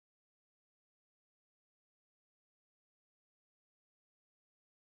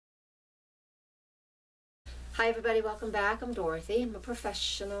Hi everybody, welcome back. I'm Dorothy. I'm a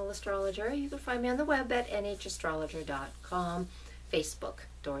professional astrologer. You can find me on the web at nhastrologer.com. Facebook,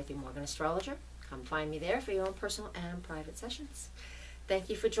 Dorothy Morgan Astrologer. Come find me there for your own personal and private sessions. Thank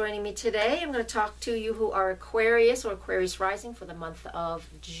you for joining me today. I'm going to talk to you who are Aquarius or Aquarius rising for the month of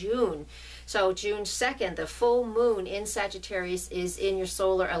June. So June 2nd, the full moon in Sagittarius is in your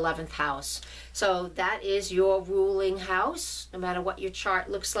solar 11th house. So that is your ruling house, no matter what your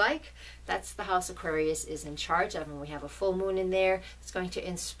chart looks like. That's the house Aquarius is in charge of, and we have a full moon in there. It's going to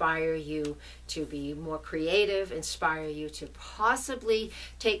inspire you to be more creative, inspire you to possibly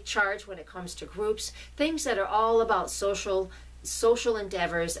take charge when it comes to groups, things that are all about social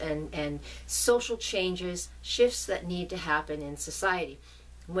endeavors and social changes, shifts that need to happen in society.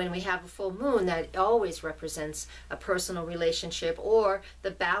 When we have a full moon, that always represents a personal relationship or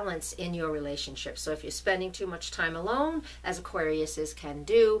the balance in your relationship. So if you're spending too much time alone, as Aquariuses can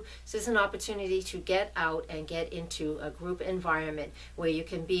do, this is an opportunity to get out and get into a group environment where you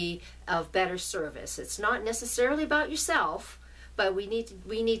can be of better service. It's not necessarily about yourself, but we need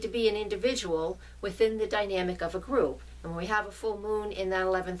to be an individual within the dynamic of a group. And when we have a full moon in that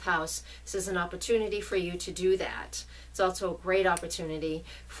 11th house, this is an opportunity for you to do that. It's also a great opportunity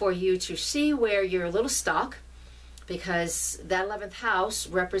for you to see where you're a little stuck, because that 11th house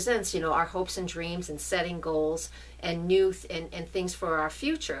represents, our hopes and dreams and setting goals and and things for our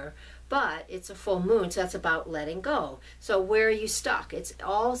future. But it's a full moon, so that's about letting go. So where are you stuck? It's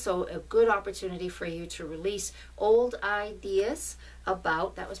also a good opportunity for you to release old ideas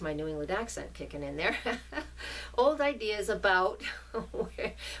about, that was my New England accent kicking in there, old ideas about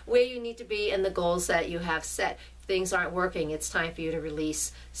where you need to be and the goals that you have set. If things aren't working, it's time for you to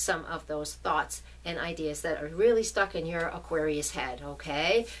release some of those thoughts and ideas that are really stuck in your Aquarius head,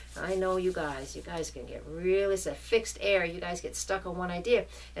 okay? I know you guys can get really, it's a fixed air, you guys get stuck on one idea,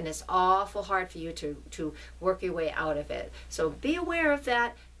 and it's awful hard for you to work your way out of it. So be aware of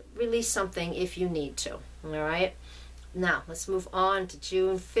that, release something if you need to, all right? Now, let's move on to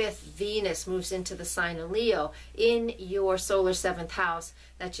June 5th. Venus moves into the sign of Leo in your solar 7th house.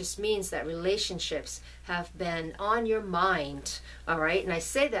 That just means that relationships have been on your mind, all right? And I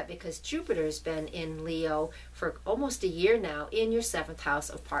say that because Jupiter's been in Leo for almost a year now in your 7th house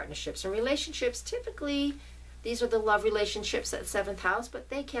of partnerships and relationships. Typically, these are the love relationships at 7th house, but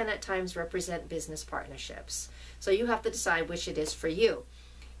they can at times represent business partnerships. So you have to decide which it is for you.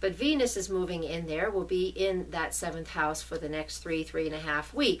 But Venus is moving in there, will be in that 7th house for the next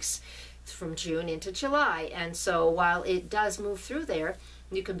 3.5 weeks from June into July. And so while it does move through there,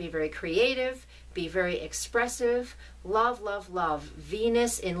 you can be very creative, be very expressive, love, love, love.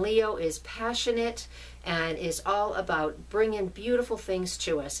 Venus in Leo is passionate and is all about bringing beautiful things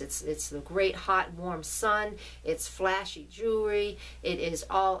to us. It's the great hot warm sun, it's flashy jewelry, it is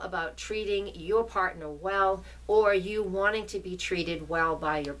all about treating your partner well or you wanting to be treated well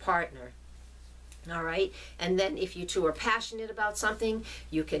by your partner. All right, and then if you two are passionate about something,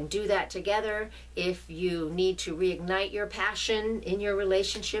 you can do that together. If you need to reignite your passion in your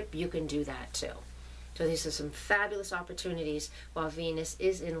relationship, you can do that too. So these are some fabulous opportunities while Venus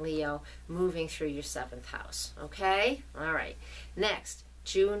is in Leo moving through your 7th house. Okay, all right. Next,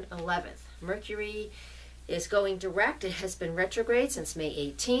 June 11th, Mercury is going direct. It has been retrograde since May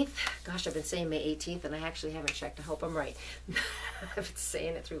 18th. Gosh, I've been saying May 18th and I actually haven't checked. I hope I'm right. I've been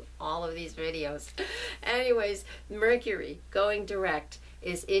saying it through all of these videos. Anyways, Mercury going direct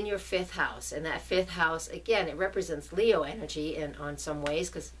is in your 5th house, and that 5th house, again, it represents Leo energy in on some ways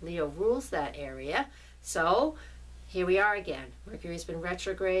because Leo rules that area. So here we are again. Mercury's been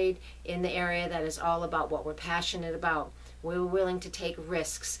retrograde in the area that is all about what we're passionate about. We're willing to take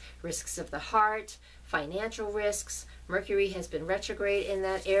risks of the heart, financial risks. Mercury has been retrograde in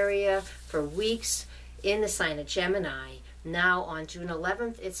that area for weeks in the sign of Gemini. Now on June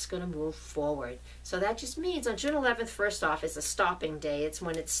 11th, it's going to move forward. So that just means on June 11th, first off, is a stopping day. It's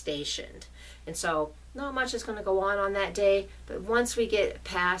when it's stationed. And so not much is going to go on that day. But once we get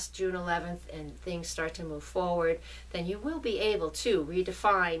past June 11th and things start to move forward, then you will be able to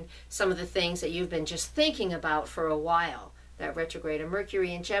redefine some of the things that you've been just thinking about for a while. That retrograde of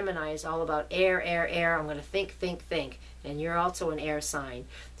Mercury in Gemini is all about air, air, air. I'm going to think, think, think. And you're also an air sign.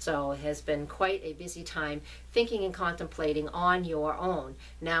 So it has been quite a busy time thinking and contemplating on your own.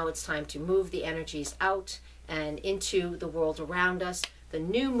 Now it's time to move the energies out and into the world around us. The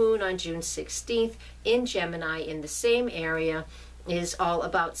new moon on June 16th in Gemini in the same area is all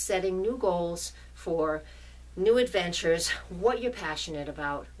about setting new goals for new adventures, what you're passionate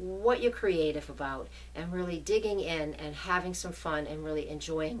about, what you're creative about, and really digging in and having some fun and really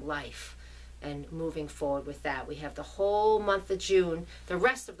enjoying life. and moving forward with that. We have the whole month of June, the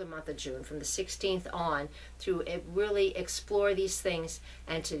rest of the month of June, from the 16th on, to really explore these things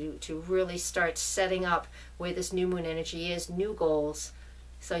and to really start setting up where this new moon energy is, new goals,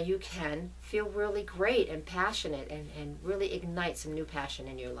 so you can feel really great and passionate and really ignite some new passion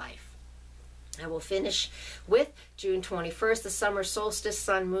in your life. I will finish with June 21st, the summer solstice.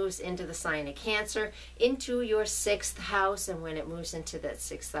 Sun moves into the sign of Cancer, into your 6th house, and when it moves into that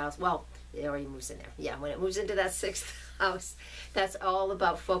 6th house, well, it already moves in there. Yeah, when it moves into that 6th house, that's all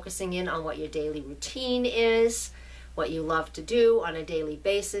about focusing in on what your daily routine is, what you love to do on a daily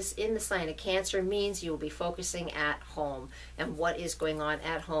basis. In the sign of Cancer means you will be focusing at home and what is going on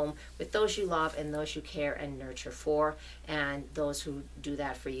at home with those you love and those you care and nurture for, and those who do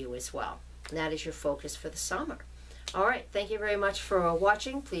that for you as well. That is your focus for the summer. All right, thank you very much for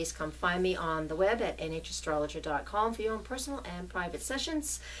watching. Please come find me on the web at nhastrologer.com for your own personal and private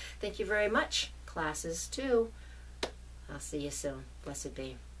sessions. Thank you very much. Classes too. I'll see you soon. Blessed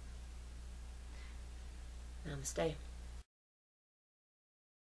be. Namaste.